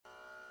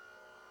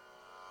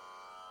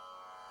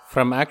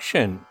From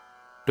action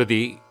to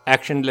the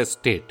actionless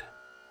state.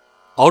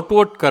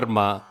 Outward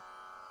karma,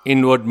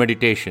 inward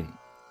meditation.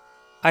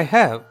 I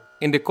have,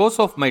 in the course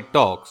of my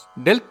talks,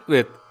 dealt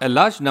with a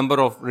large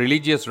number of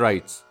religious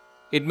rites.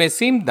 It may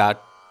seem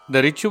that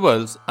the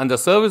rituals and the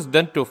service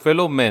done to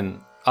fellow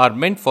men are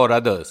meant for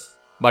others,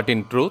 but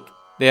in truth,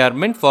 they are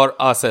meant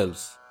for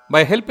ourselves.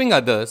 By helping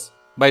others,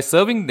 by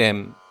serving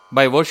them,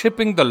 by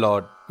worshipping the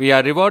Lord, we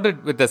are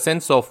rewarded with a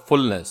sense of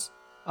fullness.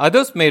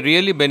 Others may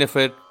really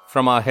benefit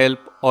from our help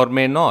or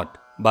may not,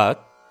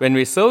 but when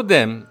we serve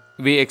them,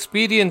 we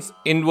experience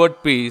inward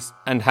peace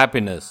and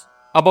happiness.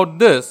 About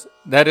this,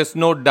 there is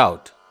no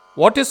doubt.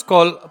 What is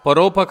called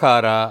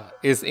paropakara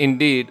is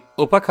indeed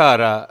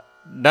upakara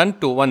done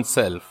to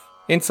oneself.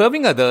 In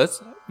serving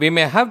others, we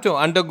may have to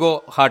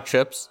undergo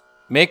hardships,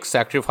 make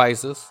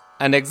sacrifices,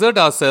 and exert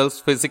ourselves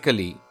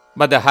physically.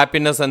 But the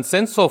happiness and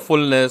sense of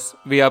fullness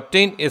we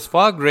obtain is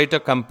far greater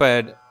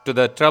compared to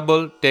the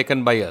trouble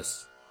taken by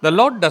us. The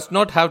Lord does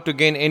not have to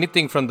gain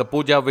anything from the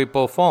puja we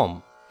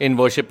perform. In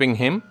worshipping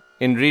Him,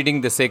 in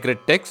reading the sacred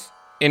texts,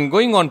 in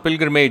going on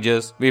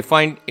pilgrimages, we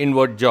find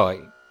inward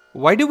joy.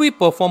 Why do we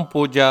perform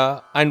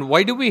puja and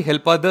why do we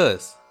help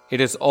others?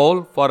 It is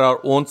all for our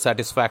own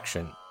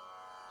satisfaction.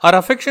 Our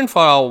affection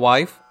for our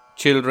wife,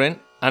 children,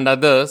 and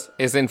others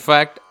is in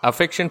fact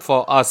affection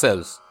for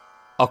ourselves.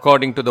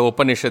 According to the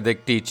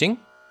Upanishadic teaching,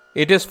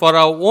 it is for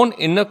our own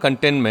inner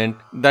contentment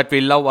that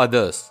we love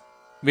others.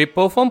 We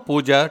perform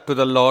puja to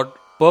the Lord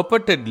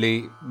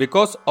purportedly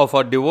because of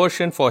our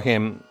devotion for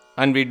Him,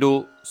 and we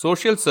do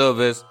social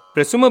service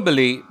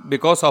presumably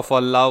because of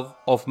our love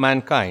of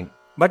mankind.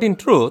 But in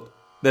truth,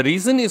 the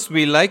reason is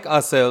we like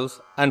ourselves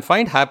and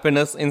find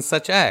happiness in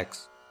such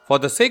acts. For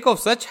the sake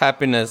of such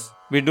happiness,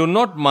 we do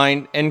not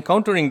mind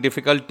encountering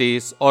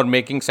difficulties or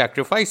making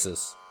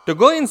sacrifices. To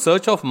go in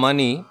search of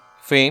money,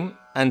 fame,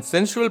 and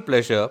sensual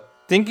pleasure,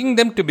 thinking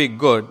them to be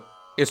good,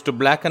 is to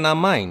blacken our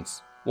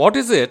minds. What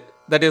is it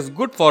that is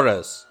good for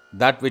us?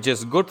 That which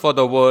is good for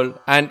the world,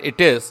 and it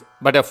is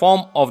but a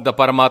form of the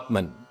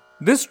Paramatman.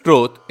 This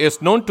truth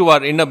is known to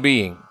our inner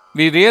being.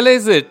 We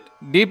realize it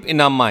deep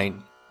in our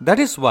mind. That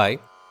is why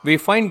we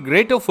find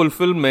greater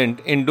fulfillment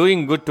in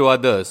doing good to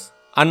others,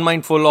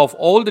 unmindful of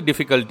all the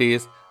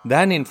difficulties,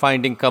 than in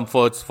finding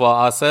comforts for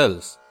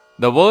ourselves.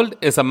 The world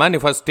is a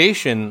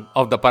manifestation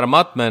of the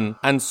Paramatman,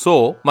 and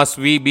so must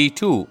we be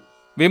too.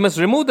 We must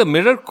remove the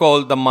mirror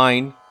called the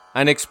mind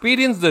and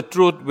experience the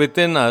truth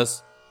within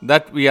us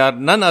that we are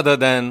none other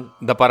than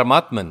the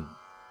Paramatman.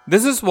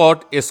 This is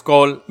what is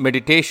called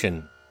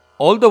meditation.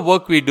 All the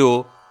work we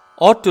do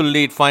ought to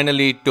lead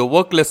finally to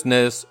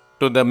worklessness,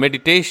 to the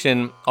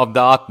meditation of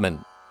the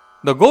Atman.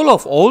 The goal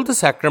of all the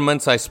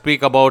sacraments I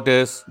speak about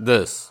is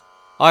this.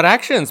 Our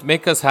actions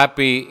make us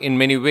happy in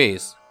many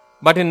ways,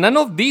 but in none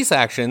of these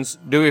actions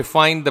do we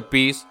find the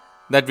peace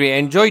that we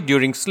enjoy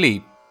during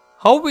sleep.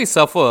 How we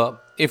suffer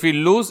if we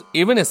lose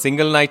even a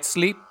single night's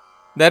sleep?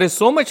 There is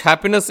so much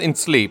happiness in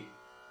sleep.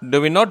 Do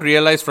we not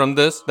realize from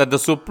this that the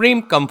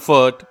supreme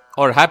comfort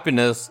or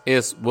happiness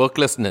is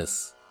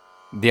worklessness?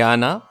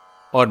 Dhyana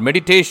or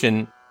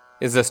meditation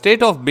is a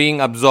state of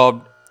being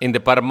absorbed in the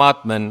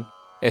Paramatman,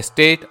 a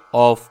state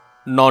of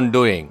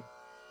non-doing.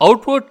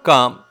 Outward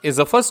calm is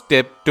the first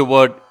step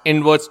toward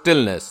inward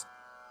stillness,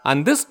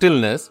 and this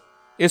stillness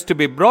is to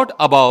be brought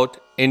about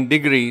in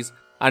degrees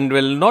and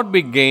will not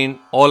be gained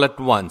all at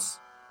once.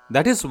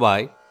 That is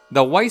why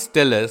the wise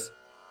tell us,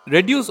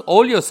 reduce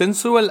all your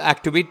sensual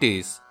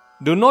activities.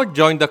 Do not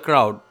join the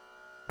crowd.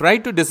 Try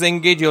to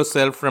disengage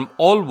yourself from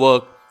all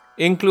work,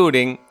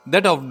 including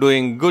that of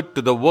doing good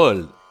to the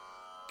world.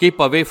 Keep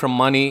away from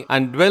money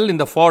and dwell in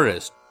the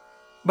forest.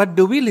 But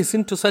do we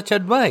listen to such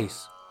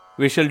advice?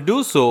 We shall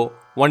do so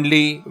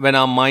only when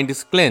our mind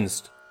is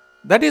cleansed.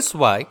 That is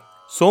why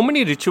so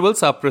many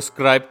rituals are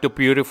prescribed to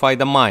purify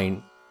the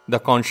mind, the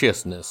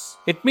consciousness.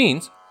 It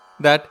means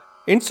that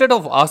instead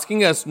of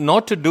asking us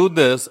not to do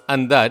this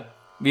and that,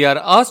 we are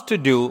asked to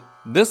do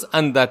this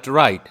and that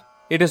right.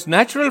 It is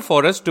natural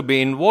for us to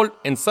be involved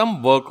in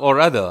some work or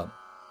other.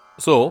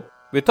 So,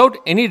 without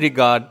any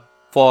regard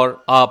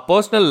for our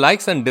personal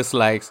likes and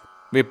dislikes,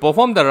 we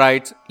perform the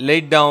rites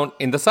laid down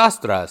in the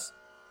Shastras.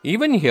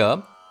 Even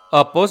here,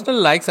 our personal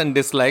likes and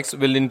dislikes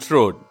will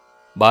intrude.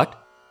 But,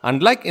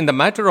 unlike in the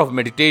matter of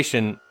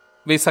meditation,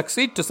 we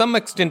succeed to some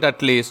extent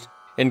at least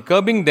in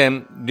curbing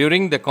them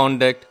during the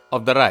conduct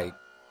of the rite.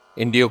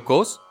 In due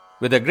course,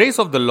 with the grace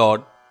of the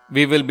Lord,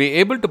 we will be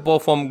able to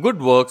perform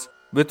good works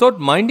without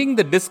minding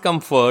the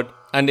discomfort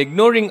and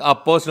ignoring our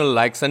personal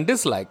likes and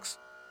dislikes.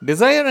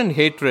 Desire and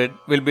hatred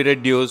will be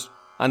reduced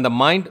and the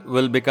mind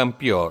will become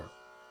pure.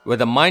 With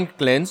the mind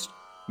cleansed,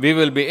 we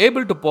will be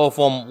able to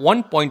perform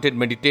one-pointed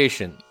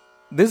meditation.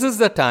 This is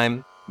the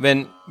time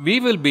when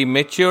we will be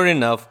mature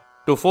enough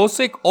to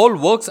forsake all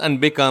works and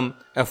become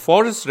a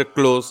forest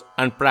recluse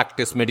and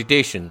practice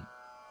meditation.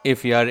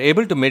 If we are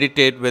able to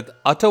meditate with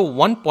utter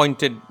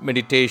one-pointed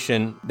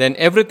meditation, then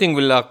everything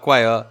will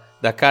acquire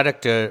the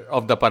character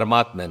of the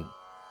Paramatman.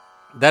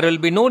 There will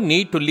be no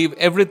need to leave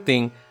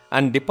everything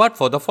and depart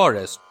for the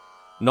forest.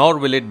 nor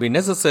will it be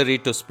necessary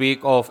to speak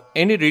of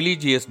any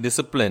religious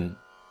discipline.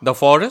 The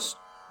forest,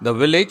 the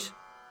village,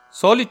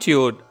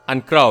 solitude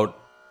and crowd,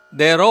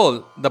 they are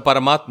all the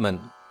Paramatman.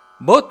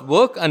 Both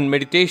work and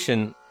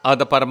meditation are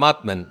the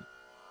Paramatman.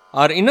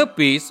 Our inner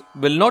peace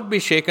will not be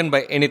shaken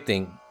by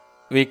anything.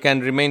 We can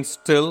remain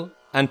still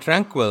and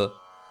tranquil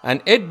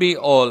and yet be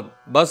all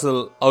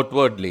bustle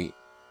outwardly.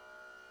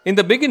 In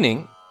the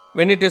beginning,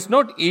 when it is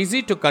not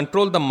easy to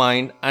control the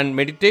mind and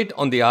meditate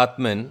on the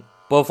Atman,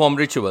 perform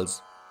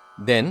rituals.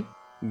 Then,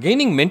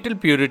 gaining mental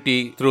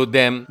purity through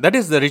them, that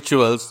is the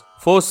rituals,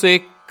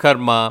 forsake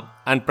karma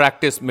and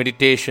practice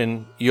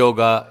meditation,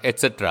 yoga,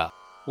 etc.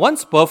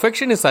 Once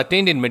perfection is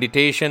attained in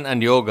meditation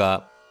and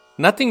yoga,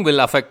 nothing will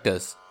affect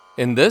us.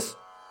 In this,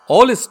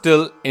 all is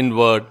still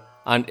inward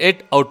and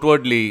yet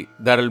outwardly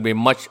there will be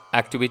much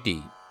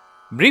activity.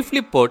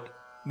 Briefly put,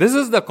 this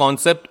is the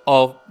concept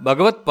of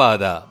Bhagavad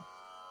Pada.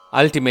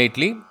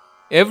 Ultimately,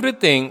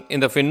 everything in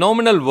the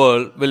phenomenal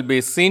world will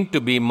be seen to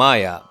be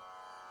Maya.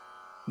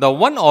 The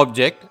one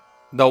object,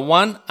 the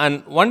one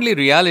and only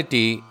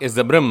reality is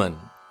the Brahman.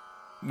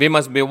 We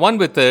must be one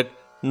with it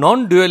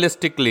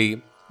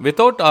non-dualistically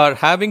without our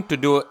having to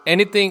do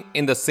anything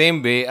in the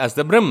same way as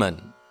the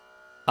Brahman.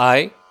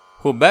 I,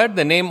 who bear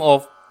the name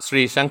of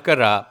Sri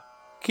Shankara,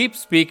 keep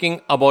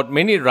speaking about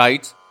many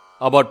rites,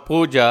 about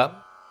puja,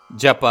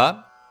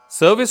 japa,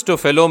 service to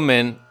fellow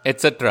men,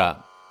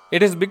 etc.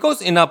 It is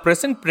because in our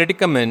present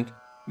predicament,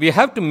 we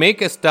have to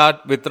make a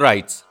start with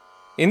rites.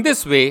 In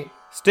this way,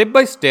 step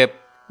by step,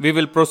 we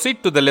will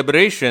proceed to the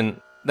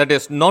liberation that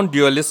is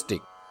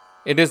non-dualistic.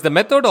 It is the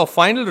method of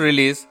final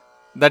release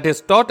that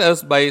is taught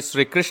us by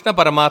Sri Krishna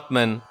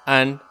Paramatman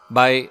and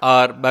by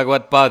our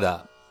Bhagavad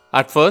Pada.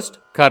 At first,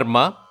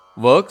 karma,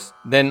 works,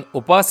 then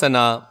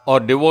upasana or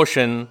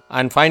devotion,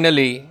 and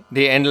finally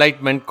the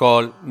enlightenment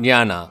called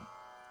jnana.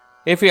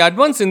 If we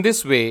advance in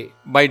this way,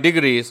 by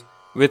degrees,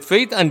 with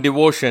faith and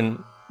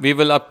devotion, we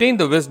will obtain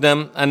the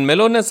wisdom and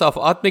mellowness of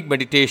Atmic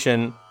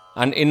meditation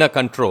and inner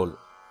control.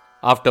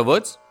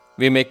 Afterwards,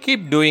 we may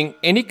keep doing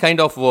any kind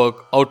of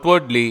work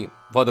outwardly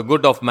for the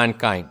good of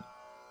mankind.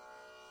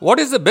 What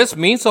is the best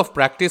means of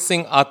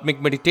practicing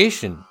Atmic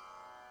meditation?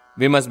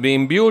 We must be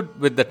imbued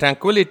with the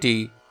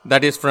tranquility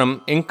that is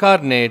from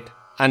incarnate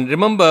and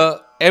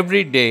remember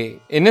every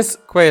day in His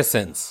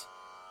quiescence.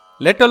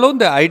 Let alone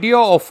the idea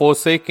of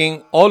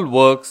forsaking all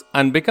works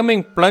and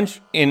becoming plunged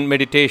in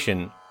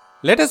meditation,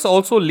 let us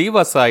also leave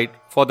aside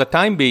for the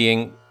time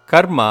being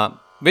karma,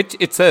 which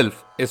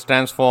itself is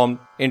transformed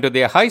into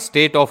the high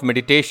state of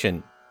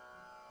meditation.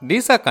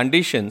 These are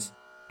conditions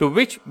to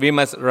which we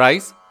must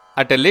rise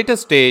at a later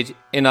stage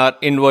in our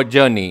inward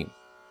journey.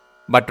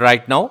 But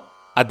right now,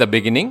 at the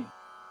beginning,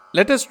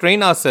 let us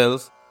train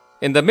ourselves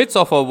in the midst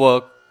of our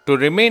work to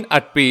remain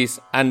at peace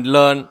and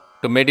learn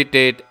to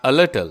meditate a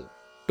little.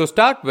 To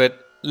start with,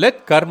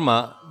 let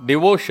karma,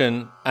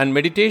 devotion and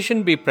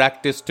meditation be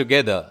practiced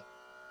together.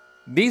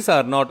 These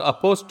are not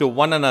opposed to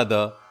one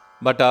another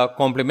but are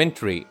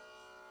complementary.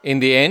 In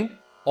the end,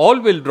 all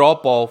will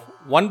drop off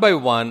one by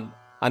one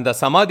and the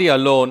samadhi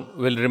alone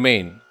will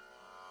remain.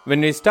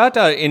 When we start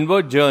our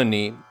inward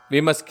journey,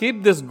 we must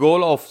keep this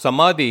goal of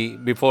samadhi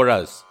before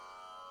us.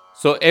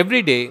 So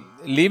every day,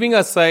 leaving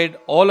aside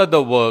all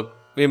other work,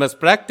 we must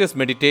practice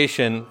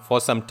meditation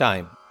for some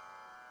time.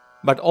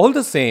 But all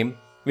the same,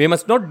 we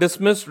must not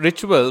dismiss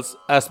rituals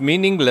as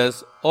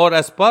meaningless or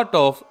as part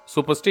of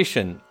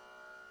superstition.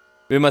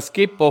 We must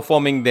keep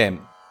performing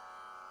them.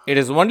 It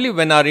is only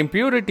when our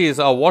impurities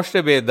are washed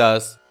away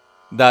thus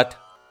that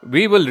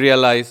we will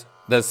realize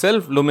the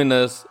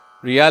self-luminous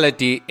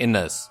reality in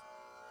us.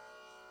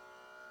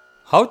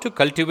 How to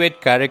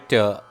cultivate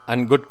character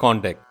and good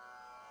conduct?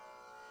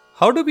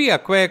 How do we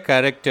acquire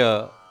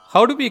character?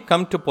 How do we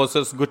come to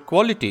possess good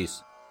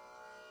qualities?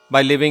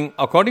 By living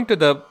according to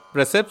the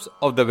precepts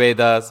of the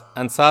Vedas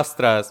and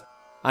Sastras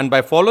and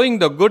by following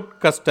the good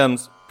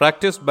customs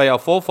practiced by our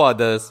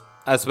forefathers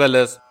as well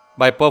as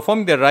by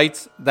performing the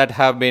rites that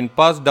have been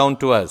passed down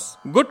to us.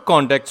 Good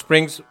conduct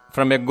springs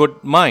from a good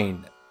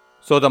mind,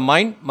 so the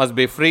mind must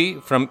be free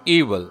from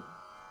evil.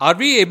 Are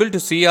we able to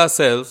see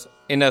ourselves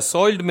in a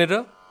soiled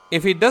mirror?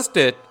 If we dust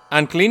it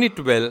and clean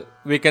it well,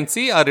 we can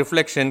see our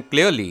reflection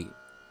clearly.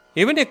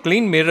 Even a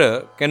clean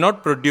mirror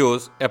cannot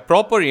produce a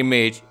proper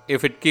image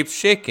if it keeps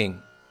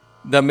shaking.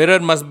 The mirror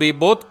must be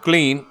both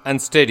clean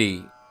and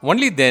steady.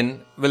 Only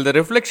then will the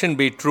reflection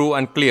be true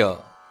and clear.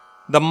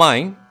 The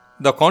mind,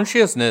 the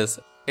consciousness,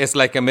 is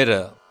like a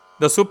mirror.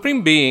 The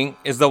Supreme Being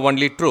is the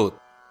only truth.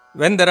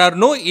 When there are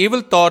no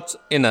evil thoughts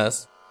in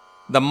us,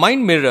 the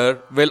mind mirror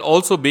will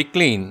also be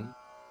clean.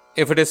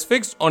 If it is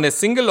fixed on a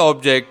single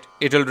object,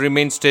 it will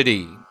remain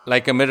steady,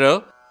 like a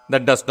mirror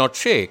that does not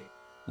shake.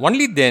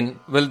 Only then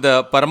will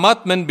the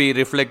Paramatman be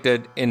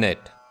reflected in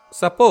it.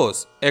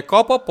 Suppose a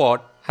copper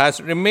pot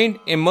has remained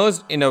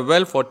immersed in a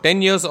well for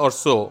 10 years or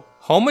so.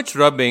 How much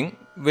rubbing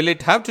will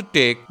it have to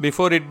take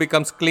before it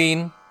becomes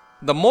clean?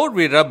 The more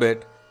we rub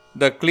it,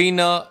 the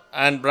cleaner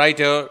and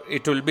brighter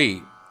it will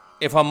be.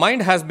 If our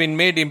mind has been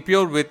made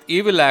impure with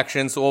evil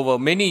actions over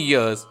many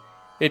years,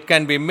 it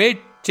can be made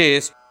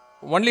chaste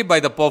only by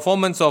the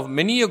performance of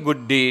many a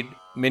good deed,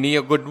 many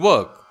a good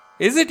work.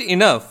 Is it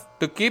enough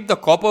to keep the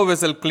copper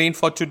vessel clean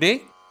for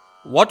today?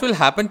 What will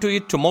happen to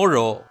it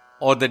tomorrow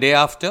or the day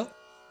after?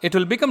 It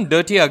will become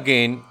dirty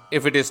again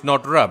if it is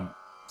not rubbed.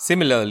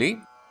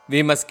 Similarly,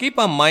 we must keep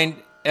our mind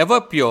ever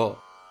pure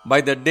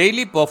by the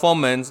daily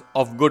performance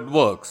of good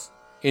works.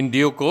 In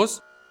due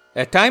course,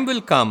 a time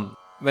will come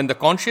when the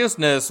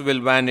consciousness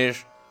will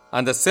vanish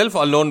and the self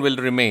alone will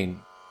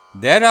remain.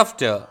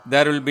 Thereafter,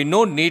 there will be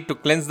no need to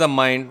cleanse the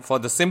mind for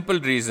the simple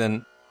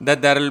reason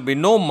that there will be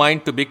no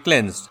mind to be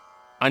cleansed.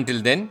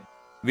 Until then,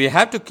 we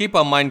have to keep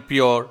our mind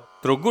pure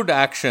through good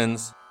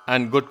actions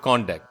and good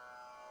conduct.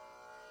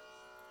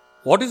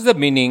 What is the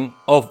meaning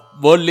of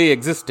worldly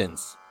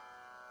existence?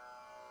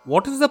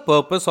 What is the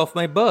purpose of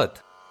my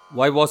birth?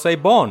 Why was I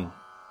born?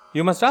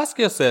 You must ask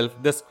yourself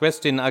this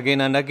question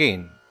again and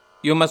again.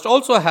 You must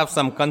also have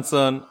some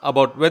concern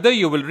about whether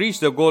you will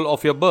reach the goal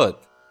of your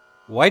birth.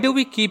 Why do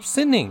we keep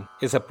sinning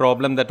is a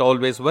problem that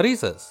always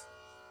worries us.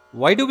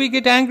 Why do we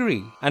get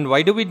angry and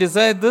why do we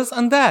desire this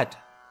and that?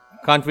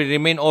 Can't we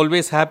remain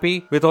always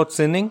happy without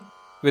sinning,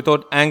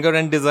 without anger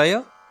and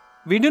desire?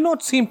 We do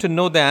not seem to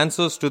know the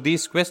answers to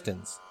these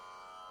questions.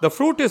 The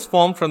fruit is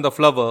formed from the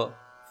flower,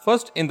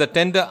 first in the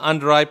tender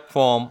unripe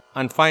form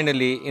and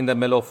finally in the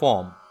mellow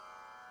form.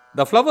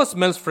 The flower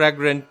smells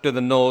fragrant to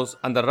the nose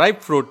and the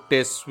ripe fruit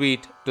tastes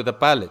sweet to the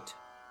palate.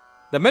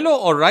 The mellow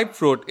or ripe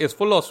fruit is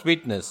full of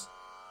sweetness.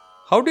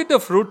 How did the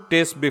fruit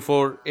taste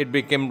before it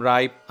became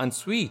ripe and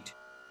sweet?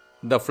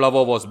 The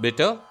flower was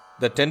bitter,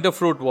 the tender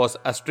fruit was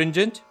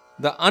astringent,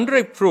 the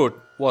unripe fruit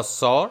was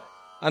sour,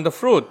 and the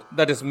fruit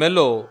that is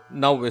mellow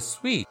now is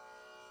sweet.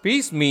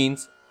 Peace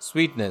means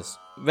sweetness.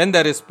 When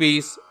there is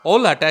peace,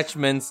 all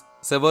attachments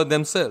sever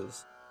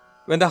themselves.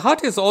 When the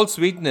heart is all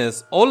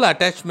sweetness, all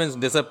attachments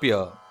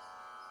disappear.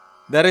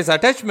 There is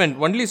attachment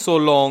only so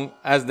long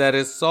as there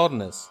is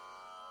sourness.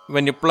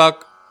 When you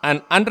pluck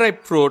an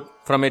unripe fruit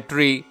from a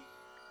tree,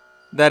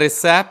 there is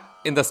sap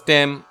in the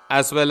stem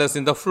as well as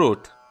in the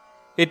fruit.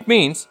 It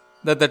means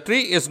that the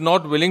tree is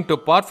not willing to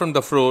part from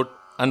the fruit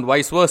and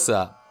vice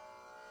versa.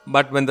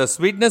 But when the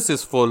sweetness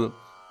is full,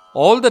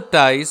 all the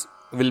ties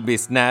will be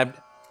snapped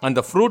and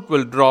the fruit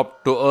will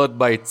drop to earth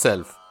by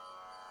itself.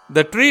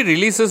 The tree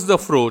releases the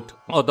fruit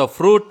or the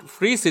fruit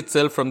frees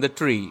itself from the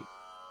tree.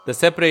 The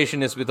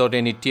separation is without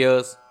any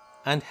tears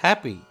and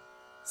happy.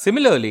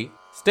 Similarly,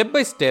 step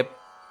by step,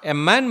 a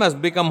man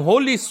must become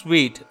wholly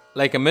sweet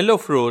like a mellow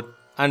fruit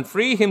and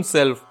free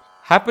himself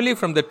happily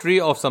from the tree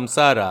of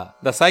samsara,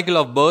 the cycle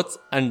of births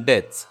and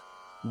deaths.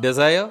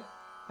 Desire,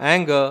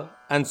 anger,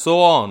 and so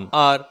on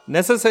are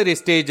necessary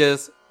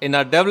stages in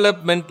our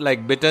development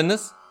like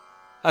bitterness,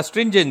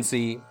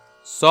 astringency,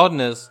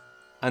 sourness,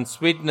 and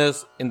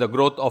sweetness in the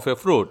growth of a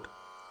fruit.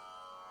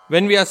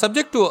 When we are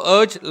subject to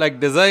urge like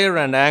desire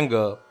and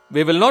anger,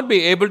 we will not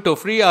be able to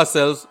free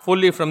ourselves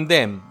fully from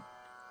them.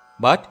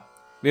 But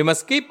we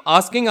must keep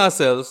asking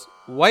ourselves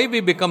why we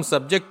become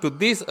subject to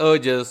these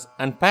urges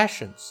and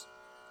passions.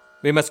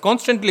 We must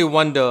constantly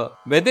wonder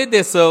whether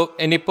they serve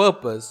any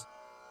purpose.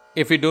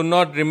 If we do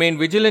not remain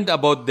vigilant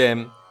about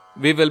them,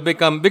 we will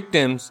become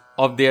victims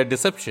of their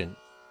deception.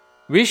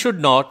 We should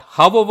not,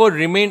 however,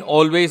 remain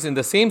always in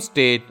the same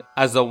state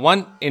as the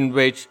one in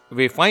which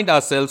we find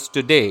ourselves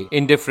today,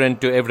 indifferent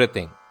to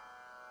everything.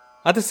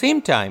 At the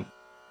same time,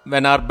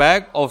 when our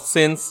bag of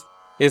sins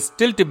is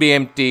still to be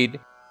emptied,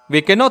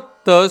 we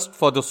cannot thirst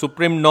for the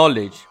supreme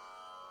knowledge.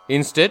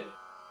 Instead,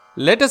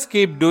 let us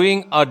keep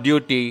doing our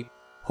duty,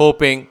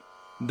 hoping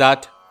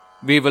that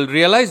we will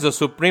realize the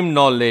supreme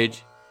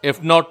knowledge,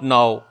 if not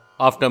now,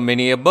 after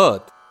many a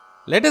birth.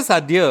 Let us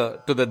adhere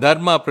to the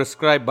Dharma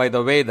prescribed by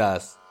the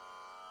Vedas.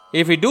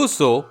 If we do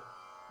so,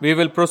 we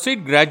will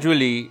proceed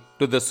gradually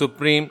to the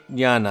supreme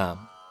jnana.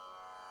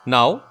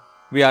 Now,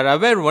 we are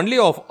aware only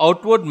of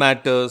outward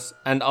matters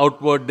and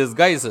outward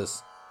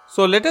disguises.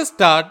 So let us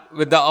start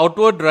with the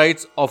outward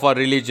rites of our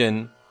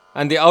religion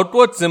and the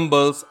outward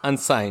symbols and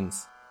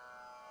signs.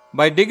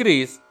 By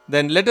degrees,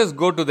 then let us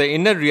go to the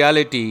inner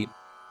reality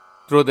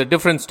through the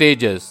different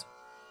stages,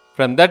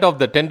 from that of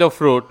the tender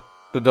fruit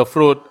to the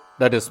fruit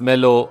that is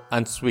mellow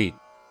and sweet.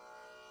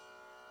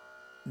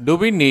 Do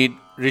we need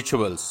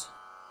rituals?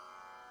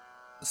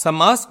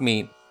 Some ask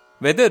me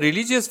whether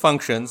religious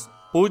functions,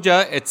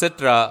 puja,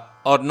 etc.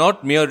 are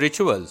not mere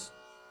rituals.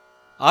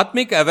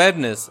 Atmic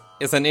awareness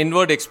is an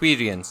inward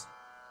experience.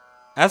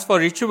 As for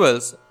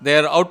rituals, they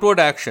are outward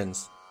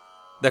actions.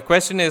 The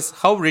question is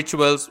how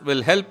rituals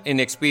will help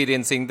in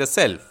experiencing the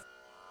self.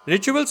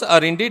 Rituals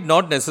are indeed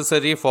not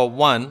necessary for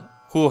one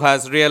who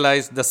has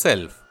realized the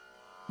self.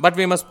 But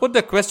we must put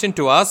the question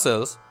to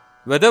ourselves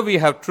whether we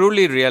have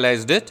truly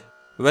realized it,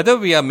 whether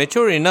we are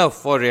mature enough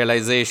for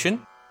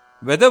realization,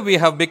 whether we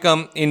have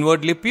become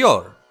inwardly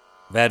pure.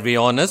 Were we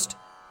honest,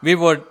 we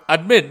would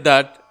admit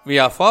that we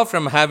are far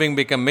from having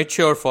become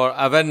mature for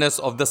awareness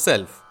of the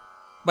self.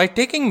 By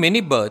taking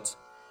many births,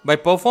 by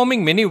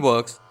performing many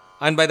works,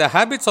 and by the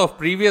habits of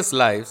previous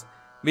lives,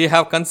 we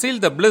have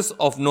concealed the bliss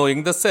of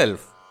knowing the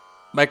self.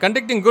 By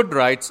conducting good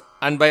rites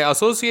and by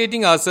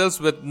associating ourselves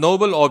with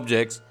noble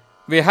objects,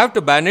 we have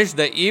to banish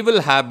the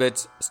evil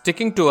habits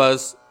sticking to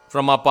us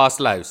from our past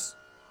lives.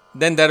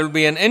 Then there will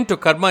be an end to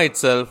karma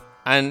itself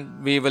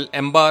and we will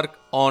embark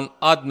on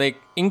Atmic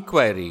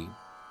inquiry.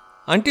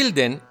 Until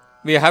then,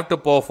 we have to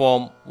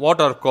perform what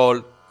are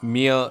called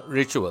mere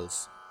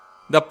rituals.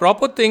 The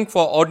proper thing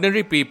for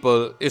ordinary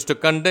people is to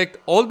conduct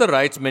all the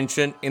rites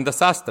mentioned in the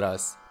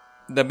Shastras.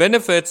 The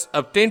benefits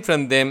obtained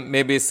from them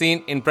may be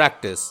seen in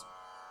practice.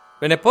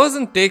 When a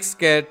person takes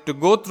care to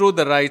go through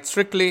the rites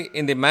strictly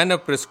in the manner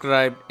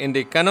prescribed in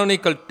the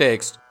canonical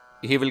text,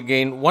 he will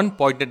gain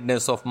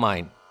one-pointedness of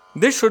mind.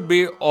 This should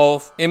be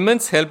of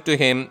immense help to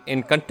him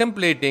in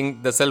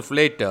contemplating the self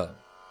later.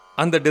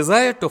 And the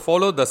desire to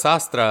follow the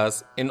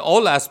Shastras in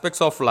all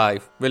aspects of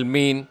life will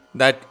mean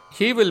that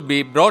he will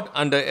be brought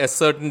under a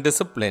certain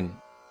discipline.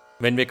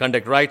 When we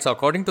conduct rites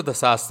according to the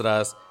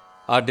Shastras,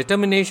 our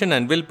determination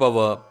and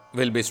willpower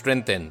will be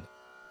strengthened.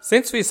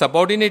 Since we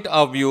subordinate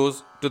our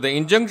views to the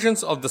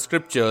injunctions of the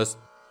scriptures,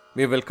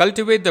 we will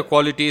cultivate the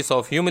qualities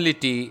of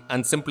humility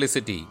and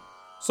simplicity.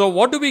 So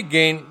what do we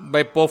gain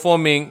by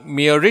performing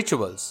mere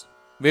rituals?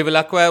 We will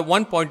acquire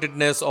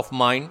one-pointedness of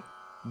mind,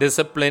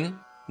 discipline,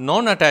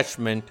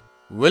 non-attachment,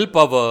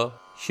 willpower,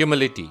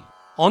 humility.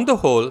 On the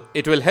whole,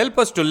 it will help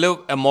us to live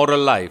a moral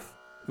life.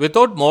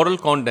 Without moral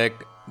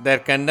conduct, there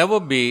can never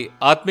be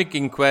Atmic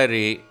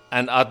inquiry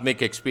and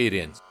Atmic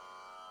experience.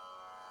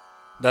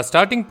 The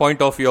starting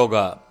point of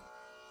yoga.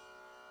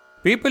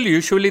 People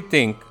usually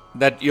think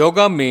that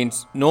yoga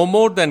means no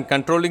more than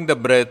controlling the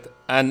breath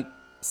and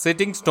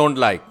sitting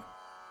stone-like.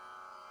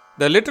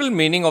 The literal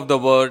meaning of the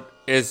word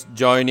is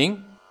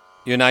joining,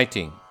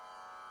 uniting.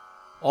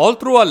 All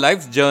through our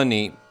life's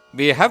journey,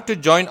 we have to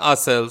join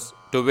ourselves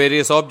to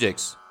various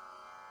objects.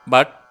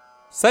 But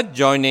such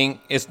joining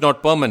is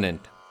not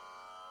permanent.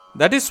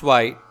 That is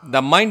why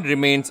the mind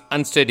remains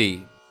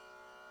unsteady.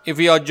 If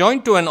we are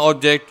joined to an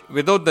object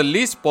without the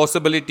least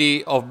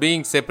possibility of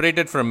being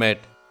separated from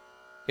it,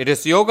 it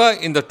is yoga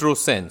in the true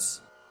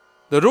sense.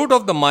 The root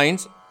of the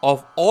minds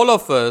of all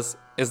of us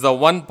is the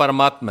one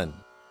Paramatman.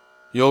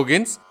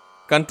 Yogins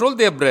control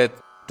their breath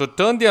to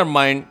turn their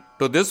mind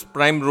to this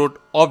prime root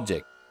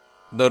object.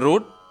 The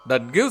root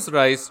that gives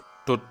rise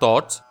to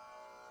thoughts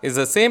is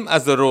the same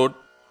as the root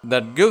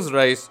that gives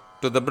rise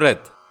to the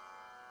breath.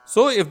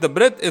 So if the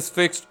breath is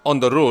fixed on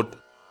the root,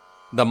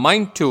 the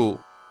mind too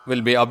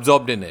will be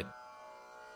absorbed in it.